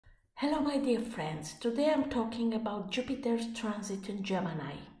Hello my dear friends, today I'm talking about Jupiter's transit in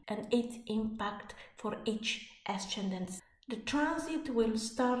Gemini and its impact for each ascendant. The transit will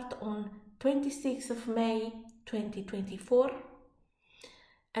start on 26th of May 2024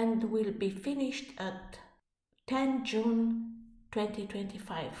 and will be finished at 10 June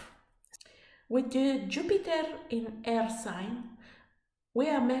 2025. With the Jupiter in air sign, we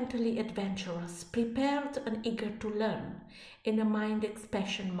are mentally adventurous, prepared and eager to learn, in a mind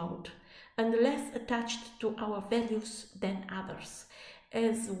expansion mode, and less attached to our values than others,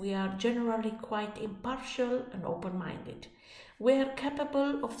 as we are generally quite impartial and open-minded. We are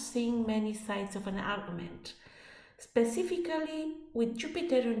capable of seeing many sides of an argument. Specifically, with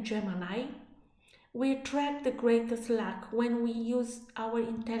Jupiter in Gemini, we attract the greatest luck when we use our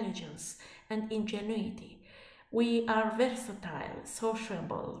intelligence and ingenuity. We are versatile,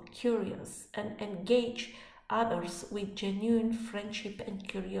 sociable, curious, and engage others with genuine friendship and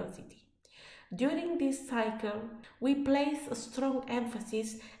curiosity. During this cycle, we place a strong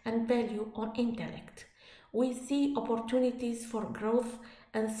emphasis and value on intellect. We see opportunities for growth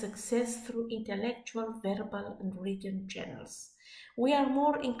and success through intellectual, verbal, and written channels. We are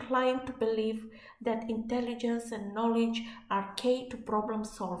more inclined to believe that intelligence and knowledge are key to problem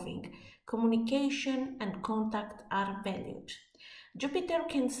solving. Communication and contact are valued. Jupiter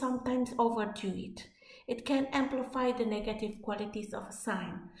can sometimes overdo it. It can amplify the negative qualities of a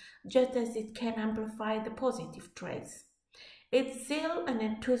sign, just as it can amplify the positive traits. Its zeal and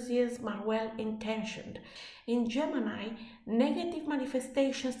enthusiasm are well intentioned. In Gemini, negative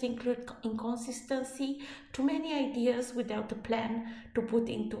manifestations include inconsistency, too many ideas without a plan to put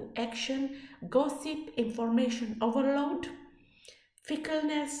into action, gossip, information overload,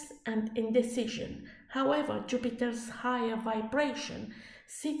 fickleness, and indecision. However, Jupiter's higher vibration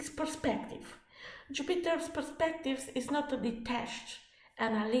seeks perspective. Jupiter's perspective is not a detached,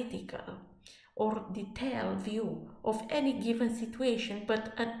 analytical, or detailed view of any given situation,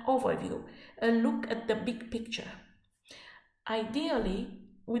 but an overview, a look at the big picture. Ideally,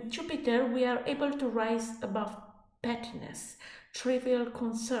 with Jupiter, we are able to rise above pettiness, trivial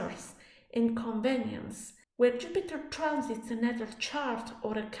concerns, inconvenience. Where Jupiter transits another chart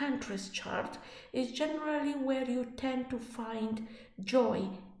or a country's chart is generally where you tend to find joy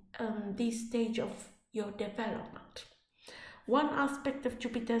on this stage of your development. One aspect of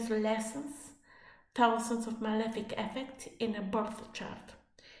Jupiter's lessons thousands of malefic effects in a birth chart.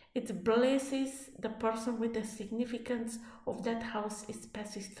 It blesses the person with the significance of that house it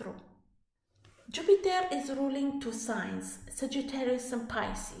passes through. Jupiter is ruling two signs, Sagittarius and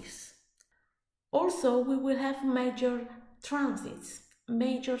Pisces. Also, we will have major transits,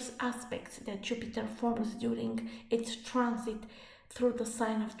 major aspects that Jupiter forms during its transit through the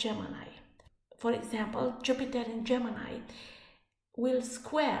sign of Gemini. For example, Jupiter in Gemini will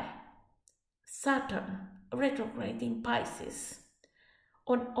square Saturn retrograde in Pisces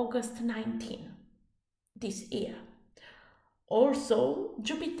on August 19 this year. Also,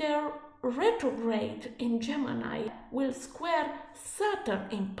 Jupiter retrograde in Gemini will square Saturn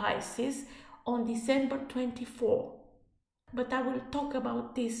in Pisces on December 24. But I will talk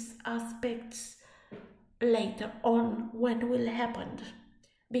about these aspects later on when will happen,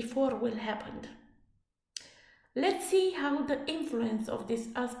 before will happen. Let's see how the influence of this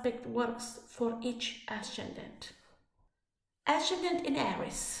aspect works for each ascendant. Ascendant in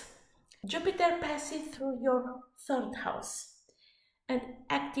Aries. Jupiter passes through your third house and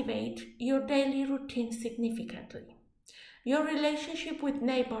activates your daily routine significantly. Your relationship with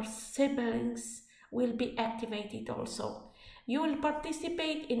neighbors, siblings will be activated also. You will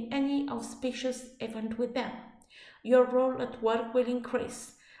participate in any auspicious event with them. Your role at work will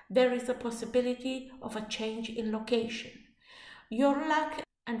increase. There is a possibility of a change in location. Your luck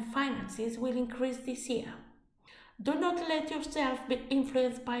and finances will increase this year. Do not let yourself be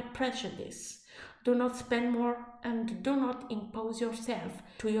influenced by prejudice. Do not spend more and do not impose yourself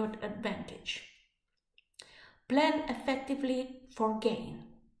to your advantage. Plan effectively for gain,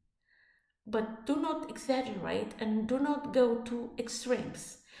 but do not exaggerate and do not go to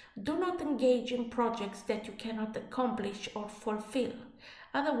extremes. Do not engage in projects that you cannot accomplish or fulfill.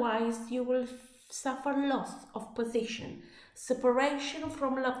 Otherwise, you will suffer loss of position, separation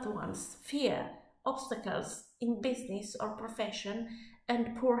from loved ones, fear, obstacles in business or profession,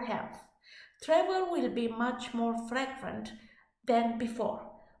 and poor health. Travel will be much more frequent than before.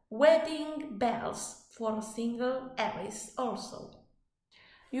 Wedding bells for a single Aries also.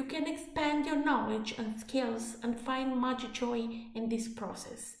 You can expand your knowledge and skills and find much joy in this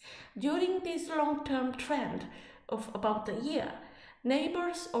process. During this long-term trend of about a year,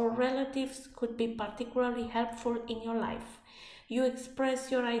 neighbors or relatives could be particularly helpful in your life. You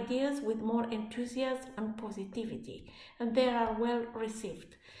express your ideas with more enthusiasm and positivity, and they are well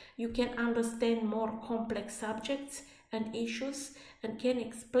received. You can understand more complex subjects and issues and can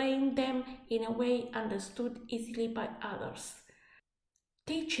explain them in a way understood easily by others.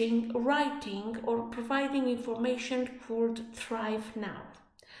 Teaching, writing, or providing information could thrive now.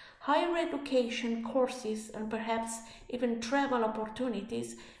 Higher education courses and perhaps even travel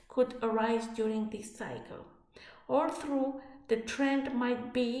opportunities could arise during this cycle. Or through the trend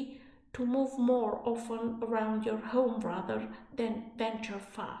might be to move more often around your home rather than venture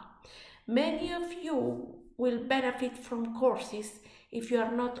far. Many of you will benefit from courses if you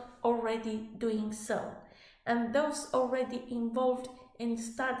are not already doing so, and those already involved in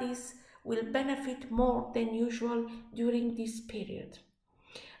studies will benefit more than usual during this period.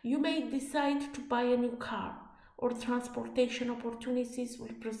 You may decide to buy a new car, or transportation opportunities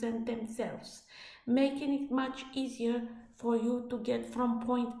will present themselves, making it much easier for you to get from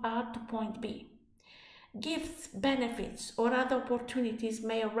point A to point B. Gifts, benefits, or other opportunities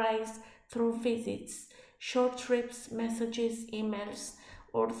may arise through visits, short trips, messages, emails,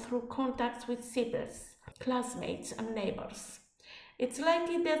 or through contacts with siblings, classmates, and neighbors. It's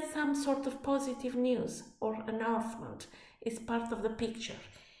likely that some sort of positive news or announcement is part of the picture.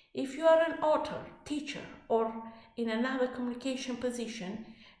 If you are an author, teacher, or in another communication position,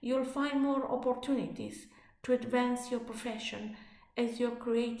 you'll find more opportunities to advance your profession as your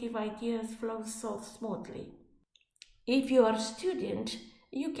creative ideas flow so smoothly. If you are a student,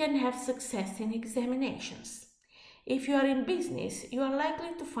 you can have success in examinations. If you are in business, you are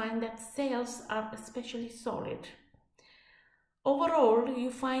likely to find that sales are especially solid. Overall,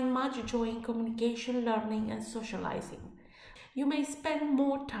 you find much joy in communication, learning, and socializing. You may spend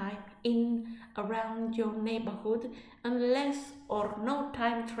more time in around your neighborhood and less or no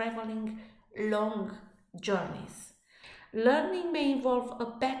time traveling long journeys. Learning may involve a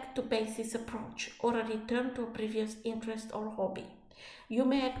back-to-basics approach or a return to a previous interest or hobby. You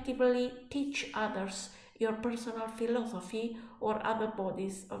may actively teach others your personal philosophy or other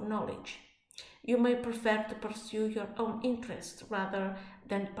bodies of knowledge. You may prefer to pursue your own interests rather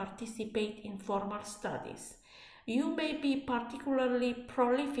than participate in formal studies. You may be particularly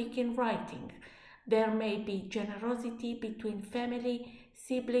prolific in writing. There may be generosity between family,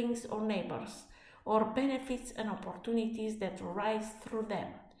 siblings, or neighbors, or benefits and opportunities that arise through them.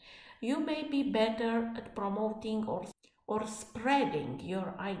 You may be better at promoting or spreading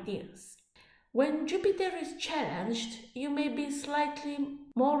your ideas. When Jupiter is challenged, you may be slightly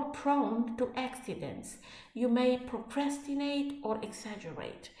more prone to accidents. You may procrastinate or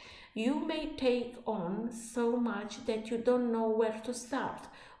exaggerate. You may take on so much that you don't know where to start,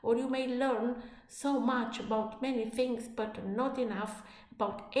 or you may learn so much about many things but not enough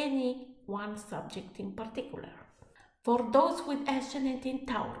about any one subject in particular. For those with ascendant in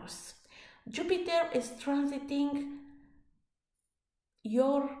Taurus, Jupiter is transiting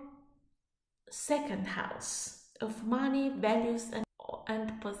your second house of money, values,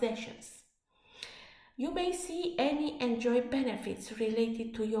 and possessions. You may see and enjoy benefits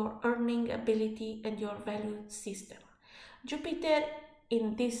related to your earning ability and your value system. Jupiter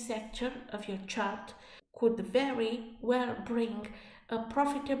in this sector of your chart could very well bring a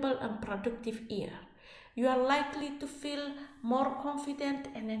profitable and productive year. You are likely to feel more confident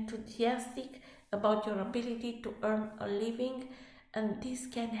and enthusiastic about your ability to earn a living, and this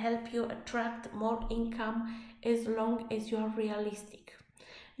can help you attract more income as long as you are realistic.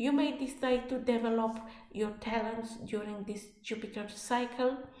 You may decide to develop your talents during this Jupiter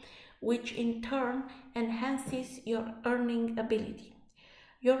cycle, which in turn enhances your earning ability.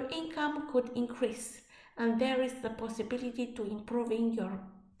 Your income could increase, and there is the possibility to improving your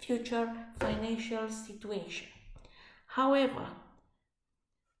future financial situation. However,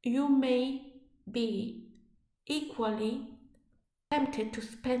 you may be equally tempted to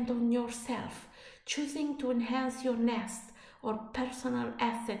spend on yourself, choosing to enhance your nest or personal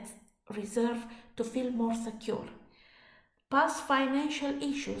assets reserve to feel more secure. Past financial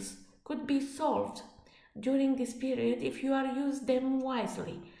issues could be solved during this period if you are use them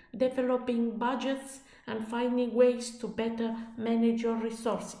wisely, developing budgets and finding ways to better manage your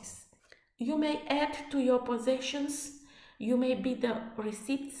resources. You may add to your possessions. You may be the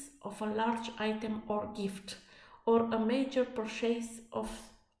recipients of a large item or gift, or a major purchase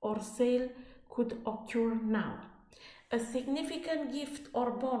or sale could occur now. A significant gift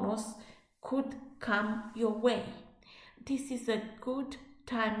or bonus could come your way. This is a good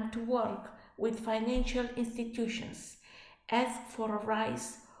time to work with financial institutions, ask for a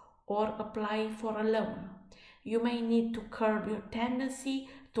rise, or apply for a loan. You may need to curb your tendency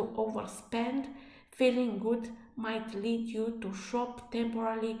to overspend, feeling good might lead you to shop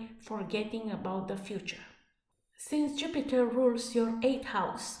temporarily, forgetting about the future. Since Jupiter rules your 8th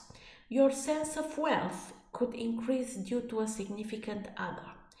house, your sense of wealth could increase due to a significant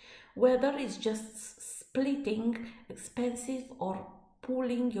other, whether it's just splitting expenses or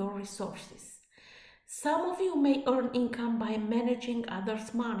pooling your resources. Some of you may earn income by managing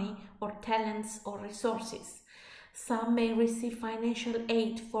others' money or talents or resources. Some may receive financial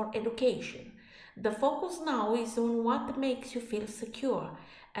aid for education. The focus now is on what makes you feel secure,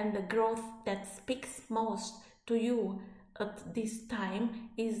 and the growth that speaks most to you at this time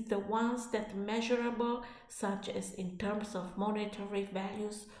is the ones that are measurable, such as in terms of monetary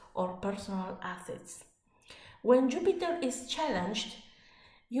values or personal assets. When Jupiter is challenged,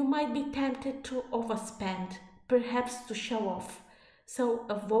 you might be tempted to overspend, perhaps to show off, so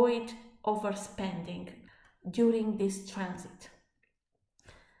avoid overspending during this transit.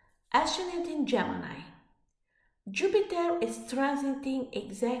 Ascendant in Gemini. Jupiter is transiting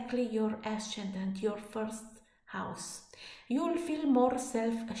exactly your ascendant, your 1st house. You will feel more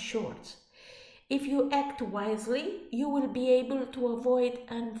self-assured. If you act wisely, you will be able to avoid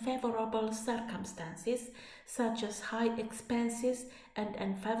unfavorable circumstances such as high expenses and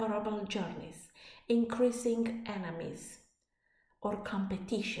unfavorable journeys, increasing enemies or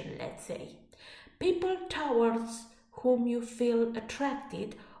competition, let's say. People towards whom you feel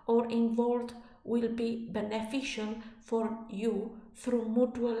attracted or involved will be beneficial for you through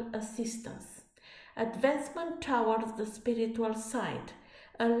mutual assistance. Advancement towards the spiritual side.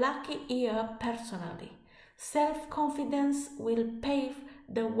 A lucky year personally. Self-confidence will pave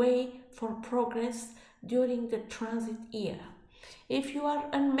the way for progress during the transit year. If you are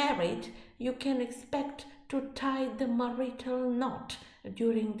unmarried, you can expect to tie the marital knot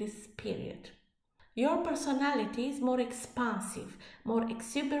during this period. Your personality is more expansive, more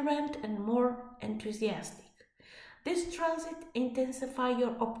exuberant, and more enthusiastic. This transit intensifies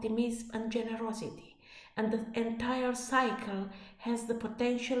your optimism and generosity, and the entire cycle has the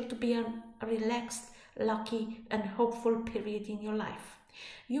potential to be a relaxed, lucky, and hopeful period in your life.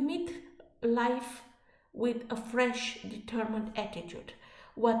 You meet life with a fresh, determined attitude.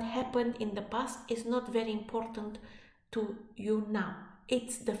 What happened in the past is not very important to you now.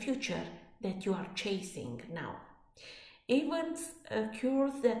 It's the future that you are chasing now. Events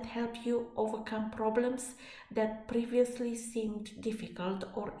occur that help you overcome problems that previously seemed difficult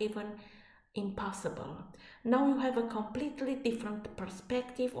or even impossible. Now you have a completely different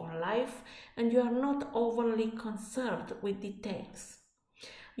perspective on life, and you are not overly concerned with details.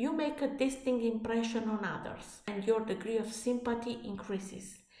 You make a distinct impression on others, and your degree of sympathy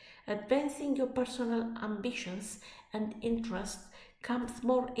increases. Advancing your personal ambitions and interests comes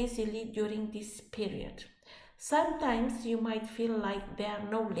more easily during this period. Sometimes you might feel like there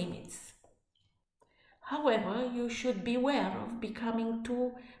are no limits. However, you should beware of becoming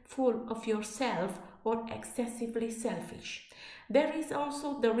too full of yourself or excessively selfish. There is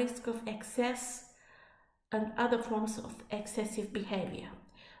also the risk of excess and other forms of excessive behavior.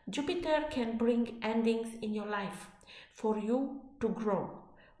 Jupiter can bring endings in your life for you to grow.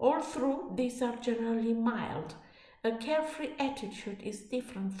 All through, these are generally mild. A carefree attitude is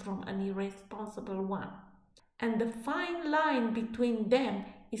different from an irresponsible one, and the fine line between them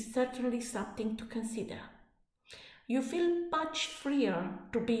is certainly something to consider. You feel much freer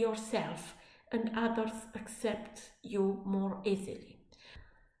to be yourself, and others accept you more easily.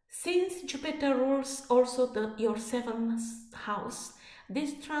 Since Jupiter rules also your 7th house,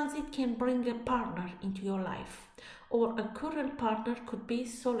 this transit can bring a partner into your life, or a current partner could be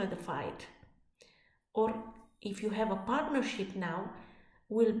solidified, or if you have a partnership now,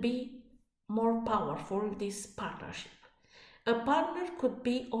 will be more powerful, this partnership. A partner could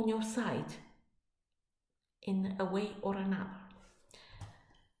be on your side in a way or another.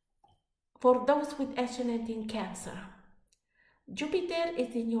 For those with ascendant in Cancer, Jupiter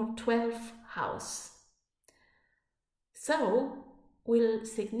is in your 12th house, so will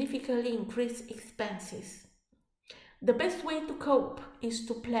significantly increase expenses. The best way to cope is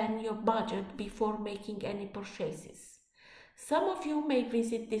to plan your budget before making any purchases. Some of you may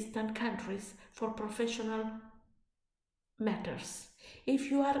visit distant countries for professional matters. If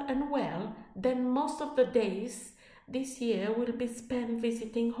you are unwell, then most of the days this year will be spent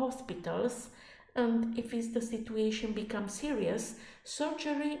visiting hospitals, and if the situation becomes serious,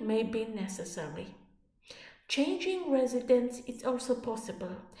 surgery may be necessary. Changing residence is also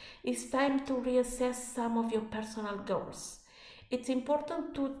possible. It's time to reassess some of your personal goals. It's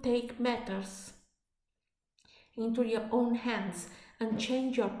important to take matters into your own hands and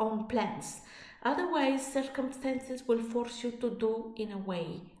change your own plans. Otherwise, circumstances will force you to do in a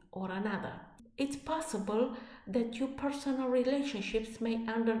way or another. It's possible that your personal relationships may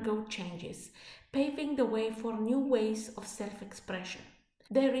undergo changes, paving the way for new ways of self-expression.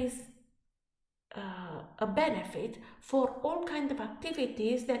 There is a benefit for all kinds of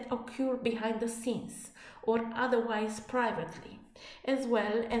activities that occur behind the scenes or otherwise privately, as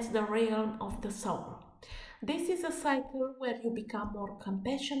well as the realm of the soul. This is a cycle where you become more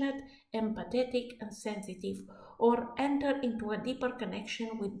compassionate, empathetic, and sensitive, or enter into a deeper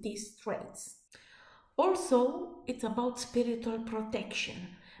connection with these traits. Also, it's about spiritual protection.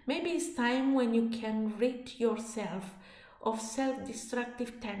 Maybe it's time when you can rid yourself of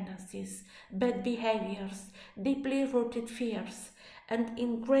self-destructive tendencies, bad behaviors, deeply rooted fears, and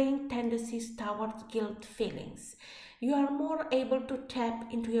ingrained tendencies towards guilt feelings. You are more able to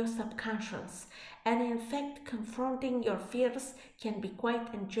tap into your subconscious, and in fact, confronting your fears can be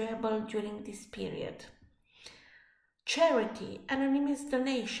quite enjoyable during this period. Charity, anonymous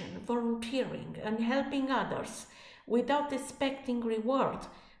donation, volunteering, and helping others without expecting reward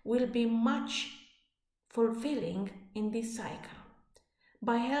will be much fulfilling in this cycle.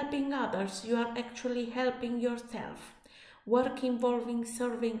 By helping others, you are actually helping yourself. Work involving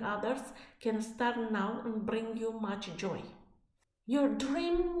serving others can start now and bring you much joy. Your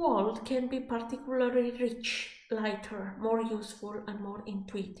dream world can be particularly rich, lighter, more useful, and more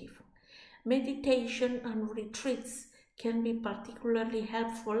intuitive. Meditation and retreats can be particularly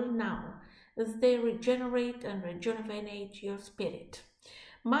helpful now as they regenerate and rejuvenate your spirit.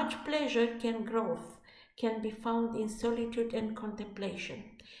 Much pleasure can be found in solitude and contemplation.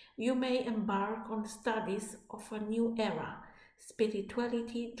 You may embark on studies of a new era,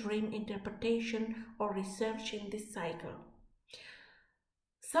 spirituality, dream interpretation, or research in this cycle.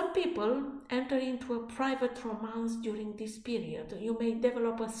 Some people enter into a private romance during this period. You may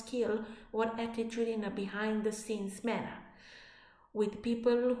develop a skill or attitude in a behind-the-scenes manner with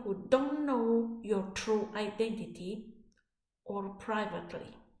people who don't know your true identity or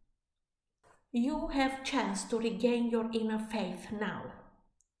privately. You have chance to regain your inner faith now.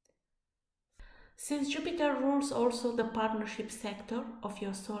 Since Jupiter rules also the partnership sector of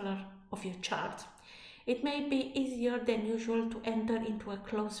your chart, it may be easier than usual to enter into a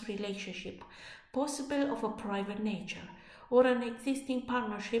close relationship, possible of a private nature, or an existing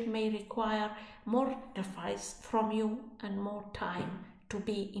partnership may require more advice from you and more time to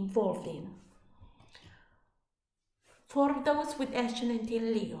be involved in. For those with ascendant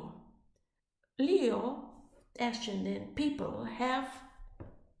in Leo ascendant people have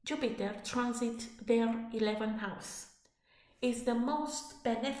Jupiter transit their 11th house. Is the most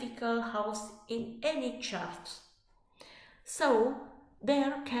beneficial house in any chart. So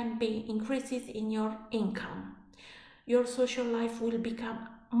there can be increases in your income. Your social life will become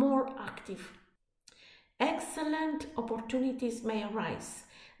more active. Excellent opportunities may arise.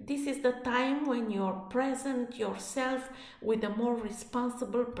 This is the time when you present yourself with a more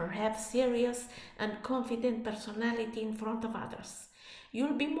responsible, perhaps serious and confident personality in front of others.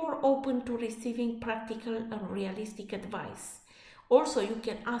 You'll be more open to receiving practical and realistic advice. Also, you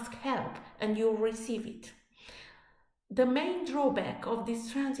can ask help and you'll receive it. The main drawback of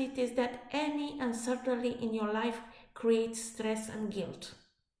this transit is that any uncertainty in your life creates stress and guilt.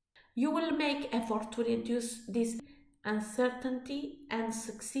 You will make effort to reduce this uncertainty and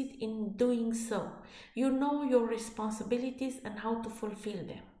succeed in doing so. You know your responsibilities and how to fulfill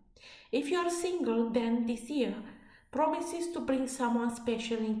them. If you are single, then this year promises to bring someone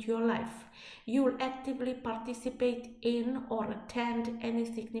special into your life. You will actively participate in or attend any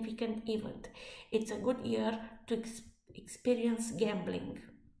significant event. It's a good year to experience gambling.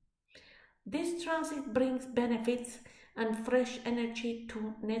 This transit brings benefits and fresh energy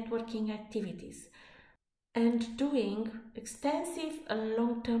to networking activities and doing extensive and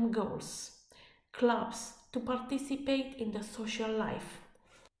long-term goals, clubs, to participate in the social life,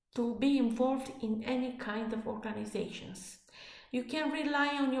 to be involved in any kind of organizations. You can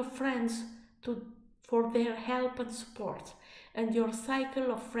rely on your friends for their help and support, and your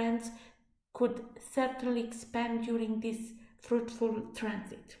cycle of friends could certainly expand during this fruitful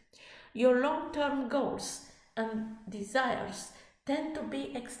transit. Your long-term goals and desires tend to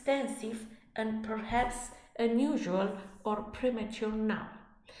be extensive and perhaps unusual or premature now.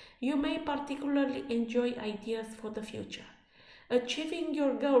 You may particularly enjoy ideas for the future. Achieving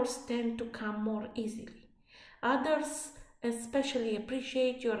your goals tend to come more easily. Others especially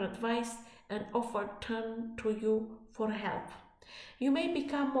appreciate your advice and often turn to you for help. You may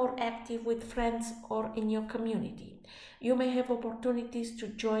become more active with friends or in your community. You may have opportunities to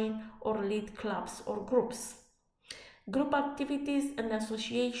join or lead clubs or groups. Group activities and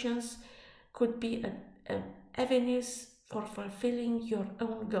associations could be avenues for fulfilling your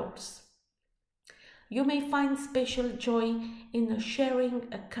own goals. You may find special joy in sharing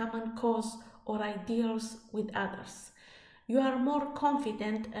a common cause or ideals with others. You are more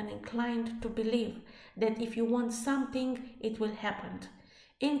confident and inclined to believe that if you want something, it will happen.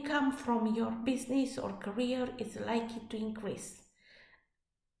 Income from your business or career is likely to increase.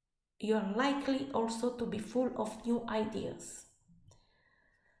 You are likely also to be full of new ideas.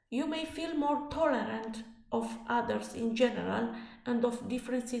 You may feel more tolerant of others in general and of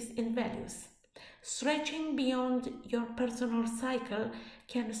differences in values. Stretching beyond your personal cycle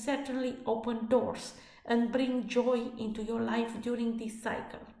can certainly open doors and bring joy into your life during this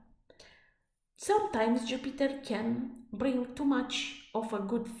cycle. Sometimes Jupiter can bring too much of a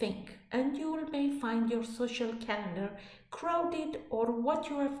good thing, and you may find your social calendar crowded, or what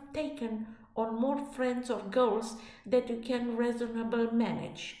you have taken on more friends or goals that you can reasonably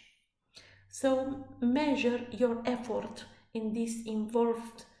manage. So measure your effort in this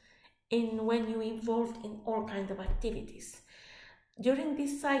when you involved in all kinds of activities. During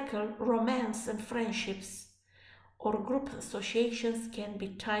this cycle, romance and friendships or group associations can be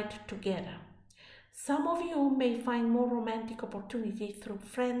tied together. Some of you may find more romantic opportunities through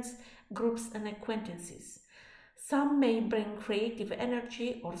friends, groups, and acquaintances. Some may bring creative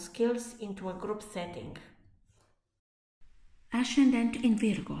energy or skills into a group setting. Ascendant in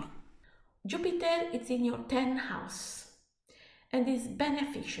Virgo. Jupiter is in your 10th house and is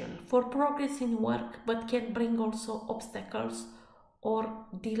beneficial for progress in work, but can bring also obstacles or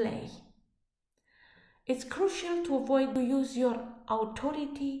delay. It's crucial to avoid to use your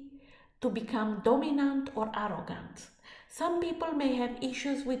authority to become dominant or arrogant. Some people may have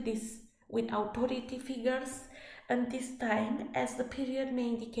issues with authority figures, and this time, as the period may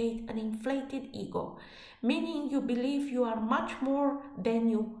indicate an inflated ego, meaning you believe you are much more than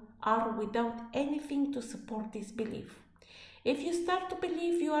you are without anything to support this belief. If you start to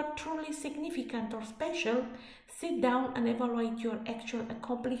believe you are truly significant or special, sit down and evaluate your actual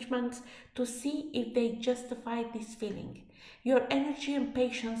accomplishments to see if they justify this feeling. Your energy and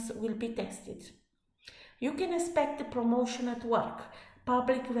patience will be tested. You can expect a promotion at work,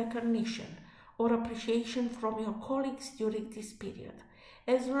 public recognition, or appreciation from your colleagues during this period,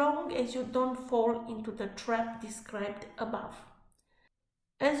 as long as you don't fall into the trap described above.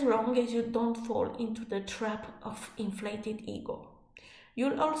 As long as you don't fall into the trap of inflated ego.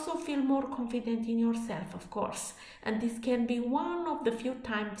 You'll also feel more confident in yourself, of course, and this can be one of the few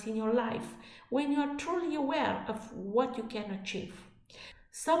times in your life when you are truly aware of what you can achieve.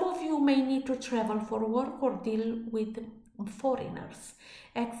 Some of you may need to travel for work or deal with foreigners.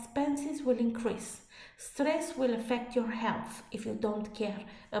 Expenses will increase. Stress will affect your health if you don't care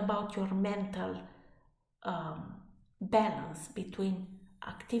about your mental balance between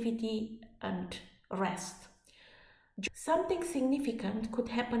activity and rest. Something significant could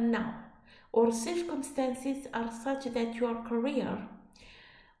happen now, or circumstances are such that your career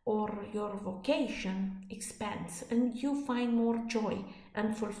or your vocation expands and you find more joy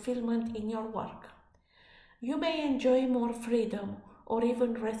and fulfillment in your work. You may enjoy more freedom or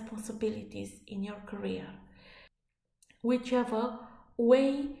even responsibilities in your career. Whichever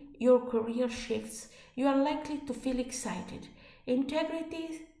way your career shifts, you are likely to feel excited.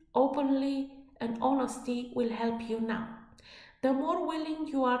 Integrity, openly, and honesty will help you now. The more willing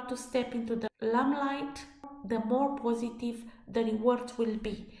you are to step into the limelight, the more positive the rewards will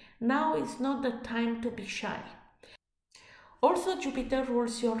be. Now is not the time to be shy. Also, Jupiter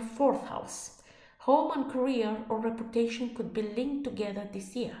rules your 4th house. Home and career or reputation could be linked together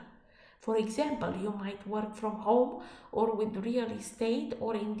this year. For example, you might work from home or with real estate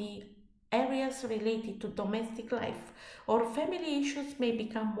or in the areas related to domestic life, or family issues may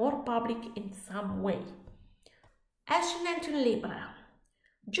become more public in some way. Ascendant in Libra.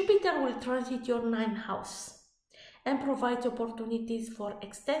 Jupiter will transit your 9th house and provides opportunities for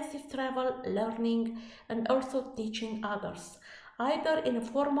extensive travel, learning, and also teaching others, either in a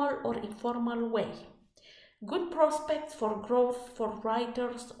formal or informal way. Good prospects for growth for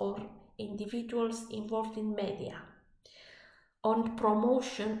writers or individuals involved in media on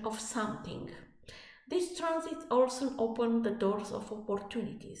promotion of something. This transit also opens the doors of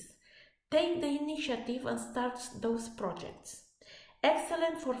opportunities. Take the initiative and start those projects.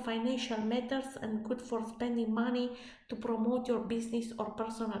 Excellent for financial matters and good for spending money to promote your business or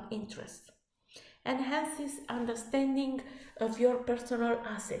personal interests. Enhances understanding of your personal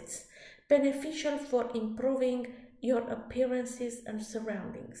assets. Beneficial for improving your appearances and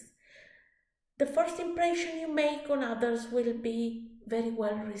surroundings. The first impression you make on others will be very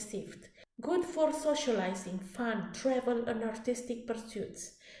well received. Good for socializing, fun, travel, and artistic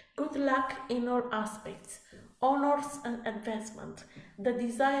pursuits. Good luck in all aspects. honors and advancement. The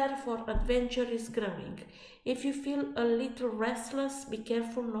desire for adventure is growing. If you feel a little restless, be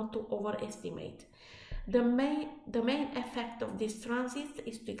careful not to overestimate. The main effect of this transit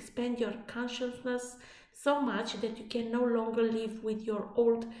is to expand your consciousness so much that you can no longer live with your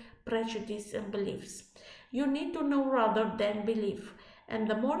old prejudices and beliefs. You need to know rather than believe, and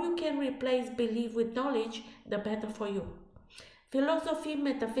the more you can replace belief with knowledge, the better for you. Philosophy,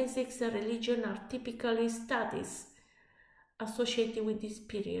 metaphysics, and religion are typically studies associated with this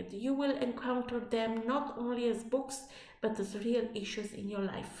period. You will encounter them not only as books, but as real issues in your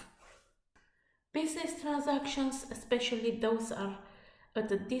life. Business transactions, especially those are at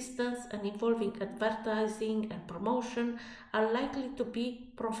a distance and involving advertising and promotion, are likely to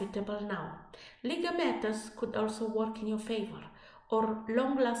be profitable now. Legal matters could also work in your favor, or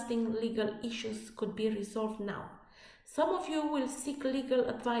long-lasting legal issues could be resolved now. Some of you will seek legal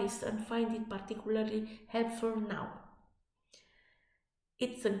advice and find it particularly helpful now.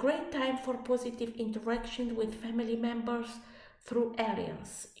 It's a great time for positive interaction with family members through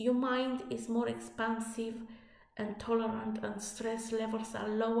aliens. Your mind is more expansive and tolerant, and stress levels are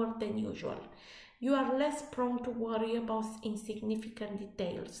lower than usual. You are less prone to worry about insignificant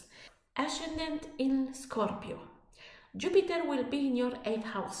details. Ascendant in Scorpio. Jupiter will be in your 8th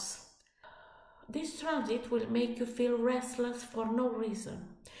house. This transit will make you feel restless for no reason.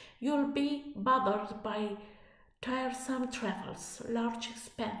 You'll be bothered by tiresome travels, large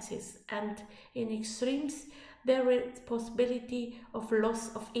expenses, and in extremes there is possibility of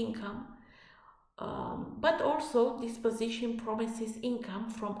loss of income. But also this position promises income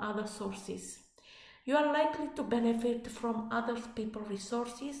from other sources. You are likely to benefit from other people's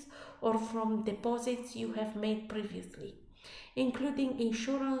resources or from deposits you have made previously, including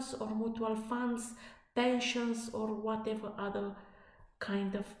insurance or mutual funds, pensions, or whatever other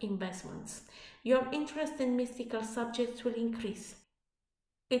kind of investments. Your interest in mystical subjects will increase.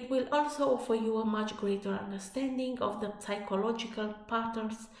 It will also offer you a much greater understanding of the psychological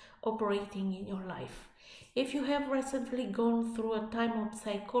patterns operating in your life. If you have recently gone through a time of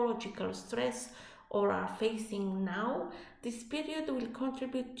psychological stress or are facing now, this period will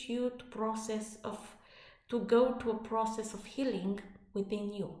contribute to you to go to a process of healing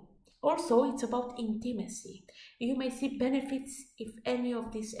within you. Also, it's about intimacy. You may see benefits if any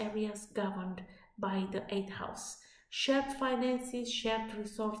of these areas governed by the 8th house. Shared finances, shared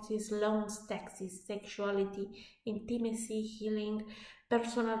resources, loans, taxes, sexuality, intimacy, healing,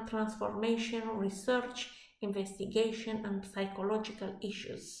 personal transformation, research, investigation, and psychological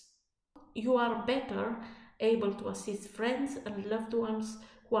issues. You are better able to assist friends and loved ones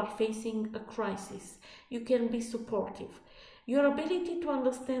who are facing a crisis. You can be supportive. Your ability to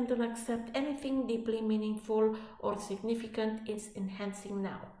understand and accept anything deeply meaningful or significant is enhancing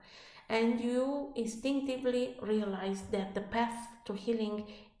now, and you instinctively realize that the path to healing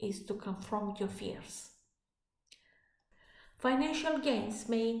is to confront your fears. Financial gains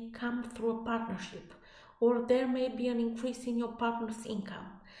may come through a partnership, or there may be an increase in your partner's income.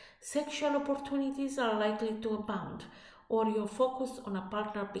 Sexual opportunities are likely to abound, or your focus on a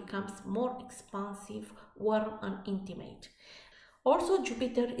partner becomes more expansive, warm, and intimate. Also,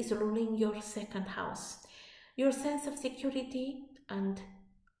 Jupiter is ruling your 2nd house. Your sense of security and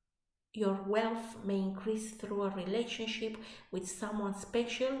your wealth may increase through a relationship with someone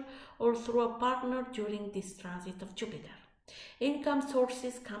special or through a partner during this transit of Jupiter. Income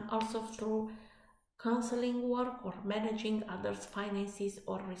sources come also through counseling work or managing others' finances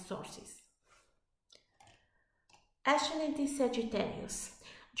or resources. Ascendant in Sagittarius.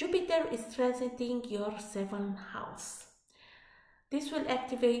 Jupiter is transiting your 7th house. This will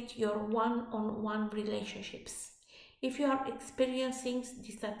activate your one-on-one relationships. If you are experiencing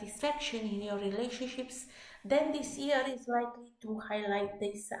dissatisfaction in your relationships, then this year is likely to highlight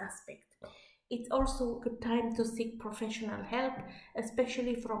this aspect. It's also a good time to seek professional help,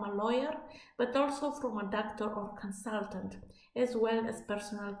 especially from a lawyer, but also from a doctor or consultant, as well as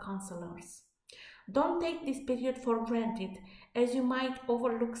personal counselors. Don't take this period for granted, as you might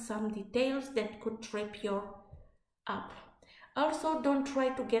overlook some details that could trip you up. Also, don't try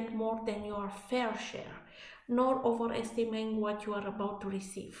to get more than your fair share, nor overestimate what you are about to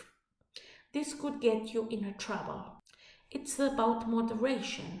receive. This could get you in trouble. It's about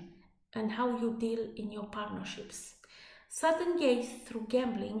moderation and how you deal in your partnerships. Sudden gains through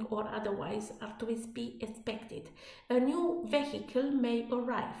gambling or otherwise are to be expected. A new vehicle may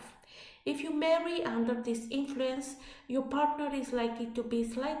arrive. If you marry under this influence, your partner is likely to be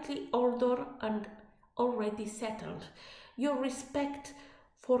slightly older and already settled. Your respect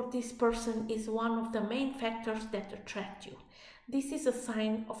for this person is one of the main factors that attract you. This is a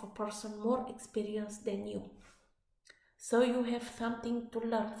sign of a person more experienced than you. so you have something to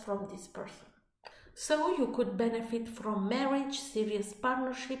learn from this person. So you could benefit from marriage, serious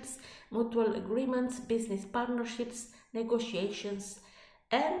partnerships, mutual agreements, business partnerships, negotiations,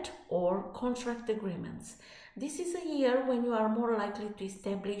 and or contract agreements. This is a year when you are more likely to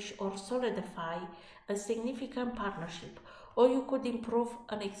establish or solidify a significant partnership, or you could improve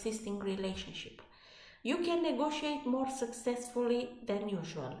an existing relationship. You can negotiate more successfully than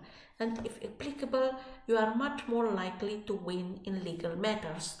usual, and if applicable, you are much more likely to win in legal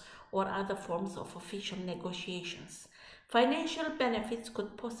matters or other forms of official negotiations. Financial benefits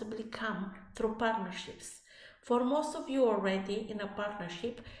could possibly come through partnerships. For most of you already in a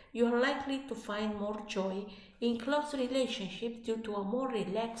partnership, you are likely to find more joy in close relationships due to a more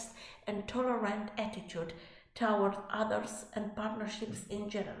relaxed and tolerant attitude toward others and partnerships in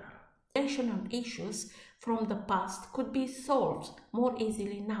general. Relational issues from the past could be solved more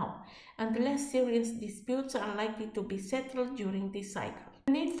easily now, and less serious disputes are likely to be settled during this cycle.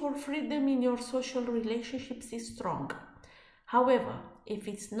 The need for freedom in your social relationships is strong. However, if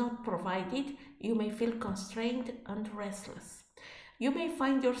it's not provided, you may feel constrained and restless. You may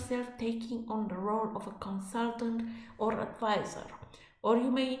find yourself taking on the role of a consultant or advisor, or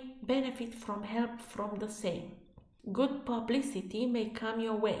you may benefit from help from the same. Good publicity may come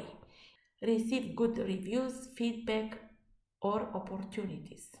your way. Receive good reviews, feedback, or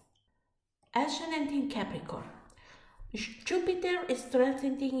opportunities. Ascendant in Capricorn. Jupiter is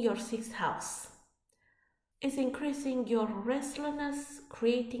strengthening your 6th house. Is increasing your restlessness,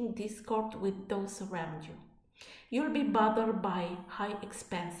 creating discord with those around you. You'll be bothered by high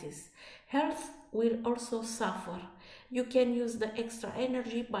expenses. Health will also suffer. You can use the extra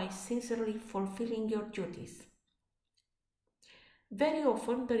energy by sincerely fulfilling your duties. Very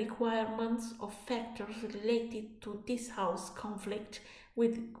often, the requirements of factors related to this house conflict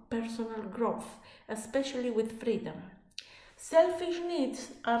with personal growth, especially with freedom. Selfish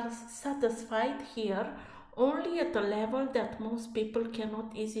needs are satisfied here only at a level that most people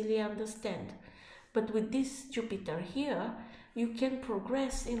cannot easily understand. But with this Jupiter here, you can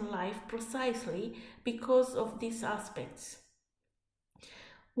progress in life precisely because of these aspects.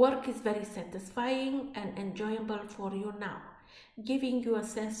 Work is very satisfying and enjoyable for you now, giving you a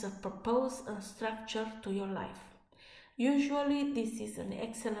sense of purpose and structure to your life. Usually, this is an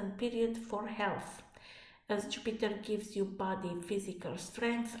excellent period for health, as Jupiter gives you body, physical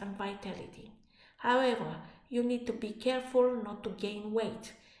strength and vitality. However, you need to be careful not to gain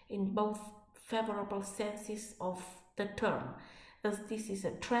weight in both favorable senses of the term, as this is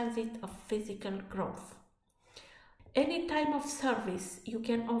a transit of physical growth. Any time of service you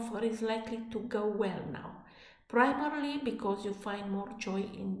can offer is likely to go well now, primarily because you find more joy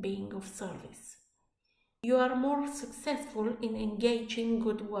in being of service. You are more successful in engaging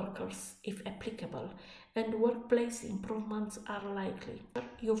good workers, if applicable, and workplace improvements are likely.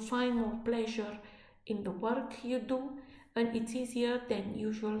 You find more pleasure in the work you do, and it's easier than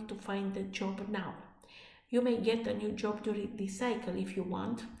usual to find a job now. You may get a new job during this cycle if you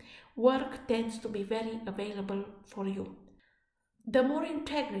want. Work tends to be very available for you. The more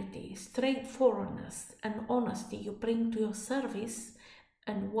integrity, straightforwardness, and honesty you bring to your service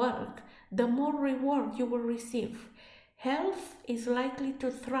and work, the more reward you will receive. Health is likely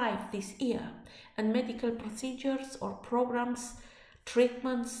to thrive this year, and medical procedures or programs,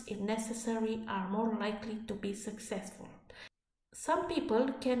 treatments, if necessary, are more likely to be successful. Some people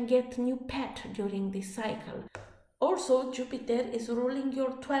can get new pet during this cycle. Also, Jupiter is ruling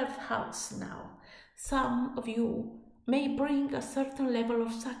your 12th house now. Some of you may bring a certain level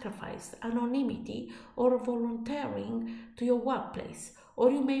of sacrifice, anonymity, or volunteering to your workplace, or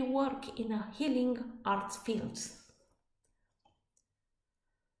you may work in a healing arts fields.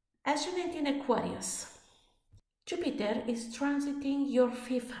 Ascendant in Aquarius. Jupiter is transiting your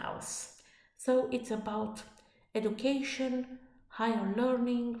 5th house, so it's about education, higher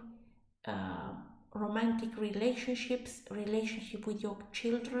learning, romantic relationships, relationship with your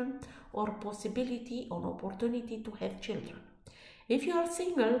children, or possibility or opportunity to have children. If you are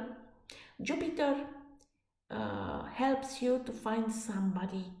single, Jupiter helps you to find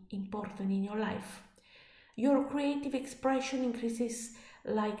somebody important in your life. Your creative expression increases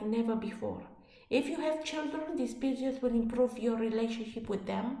like never before. If you have children, this period will improve your relationship with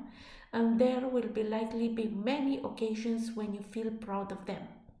them, and there will likely be many occasions when you feel proud of them.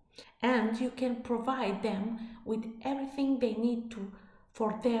 And you can provide them with everything they need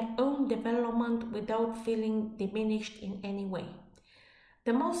for their own development without feeling diminished in any way.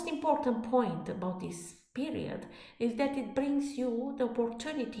 The most important point about this period is that it brings you the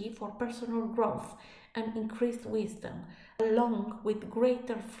opportunity for personal growth and increased wisdom, along with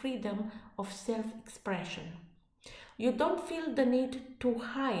greater freedom of self-expression. You don't feel the need to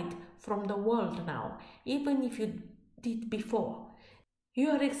hide from the world now, even if you did before.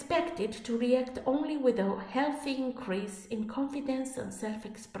 You are expected to react only with a healthy increase in confidence and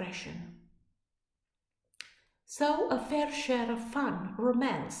self-expression. So a fair share of fun,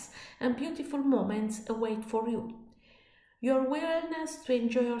 romance, and beautiful moments await for you. Your willingness to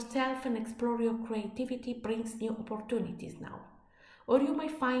enjoy yourself and explore your creativity brings new opportunities now. Or you may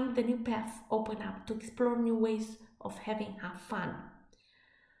find the new path open up to explore new ways of having fun.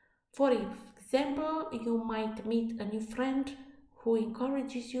 For example, you might meet a new friend who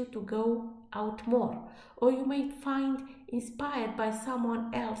encourages you to go out more, or you may find inspired by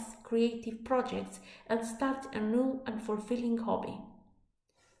someone else's creative projects and start a new and fulfilling hobby.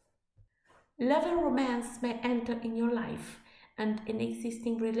 Love and romance may enter in your life, and an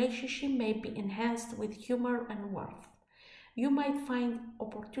existing relationship may be enhanced with humor and warmth. You might find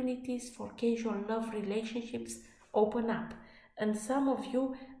opportunities for casual love relationships open up, and some of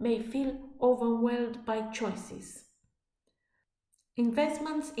you may feel overwhelmed by choices.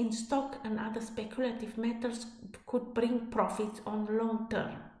 Investments in stock and other speculative matters could bring profits on long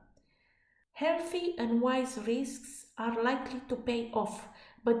term. Healthy and wise risks are likely to pay off,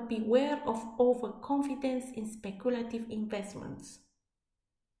 but beware of overconfidence in speculative investments.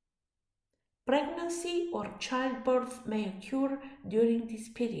 Pregnancy or childbirth may occur during this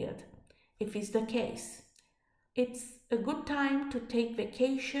period. If it's the case, it's a good time to take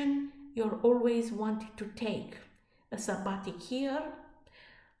vacation you're always wanted to take, a sabbatic year,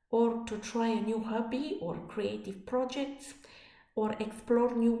 or to try a new hobby or creative projects, or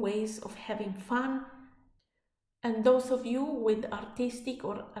explore new ways of having fun. And those of you with artistic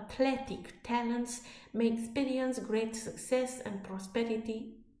or athletic talents may experience great success and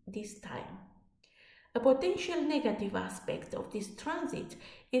prosperity this time. A potential negative aspect of this transit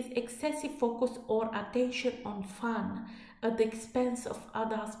is excessive focus or attention on fun at the expense of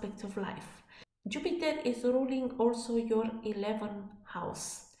other aspects of life. Jupiter is ruling also your 11th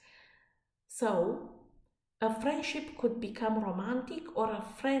house. So, a friendship could become romantic, or a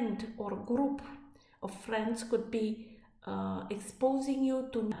friend or group of friends could be exposing you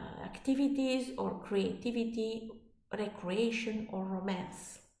to activities or creativity, recreation, or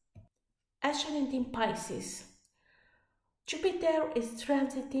romance. Ascendant in Pisces. Jupiter is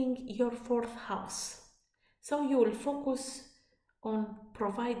transiting your 4th house, so you will focus on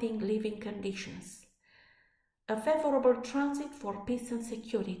providing living conditions. A favorable transit for peace and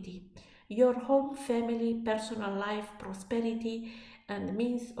security. Your home, family, personal life, prosperity, and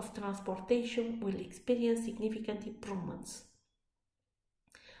means of transportation will experience significant improvements.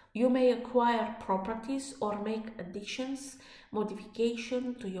 You may acquire properties or make additions,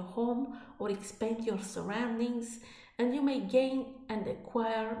 modification to your home, or expand your surroundings, and you may gain and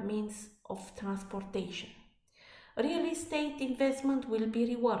acquire means of transportation. Real estate investment will be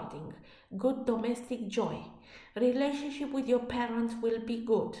rewarding, good domestic joy. Relationship with your parents will be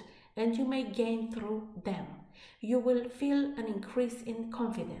good, and you may gain through them. You will feel an increase in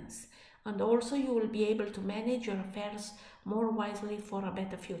confidence, and also you will be able to manage your affairs more wisely for a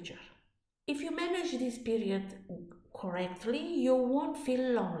better future. If you manage this period correctly, you won't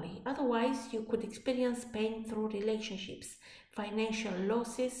feel lonely. Otherwise, you could experience pain through relationships, financial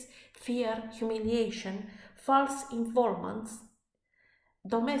losses, fear, humiliation, false involvements,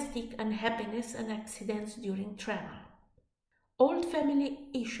 domestic unhappiness, and accidents during travel. Old family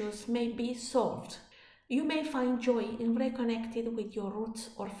issues may be solved. You may find joy in reconnecting with your roots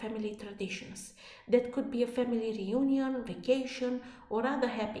or family traditions. That could be a family reunion, vacation, or other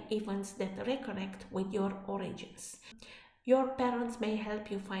happy events that reconnect with your origins. Your parents may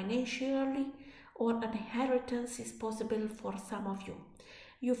help you financially, or an inheritance is possible for some of you.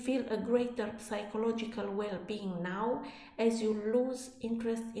 You feel a greater psychological well-being now as you lose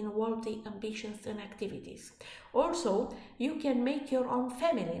interest in worldly ambitions and activities. Also, you can make your own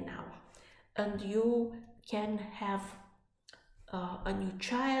family now, and you can have a new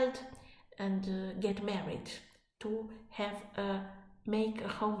child and get married to make a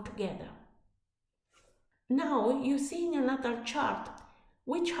home together. Now you see in your natal chart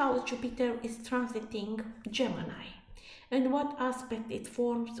which house Jupiter is transiting Gemini, and what aspect it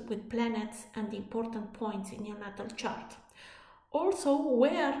forms with planets and important points in your natal chart. Also,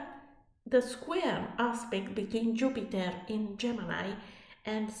 where the square aspect between Jupiter in Gemini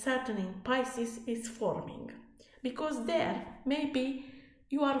and Saturn in Pisces is forming, because there maybe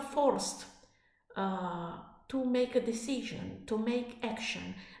you are forced to make a decision, to make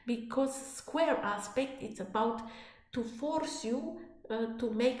action, because square aspect is about to force you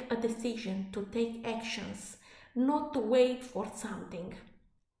to make a decision, to take actions, not to wait for something.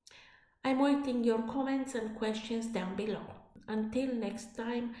 I'm waiting your comments and questions down below. Until next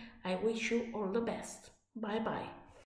time, I wish you all the best. Bye bye.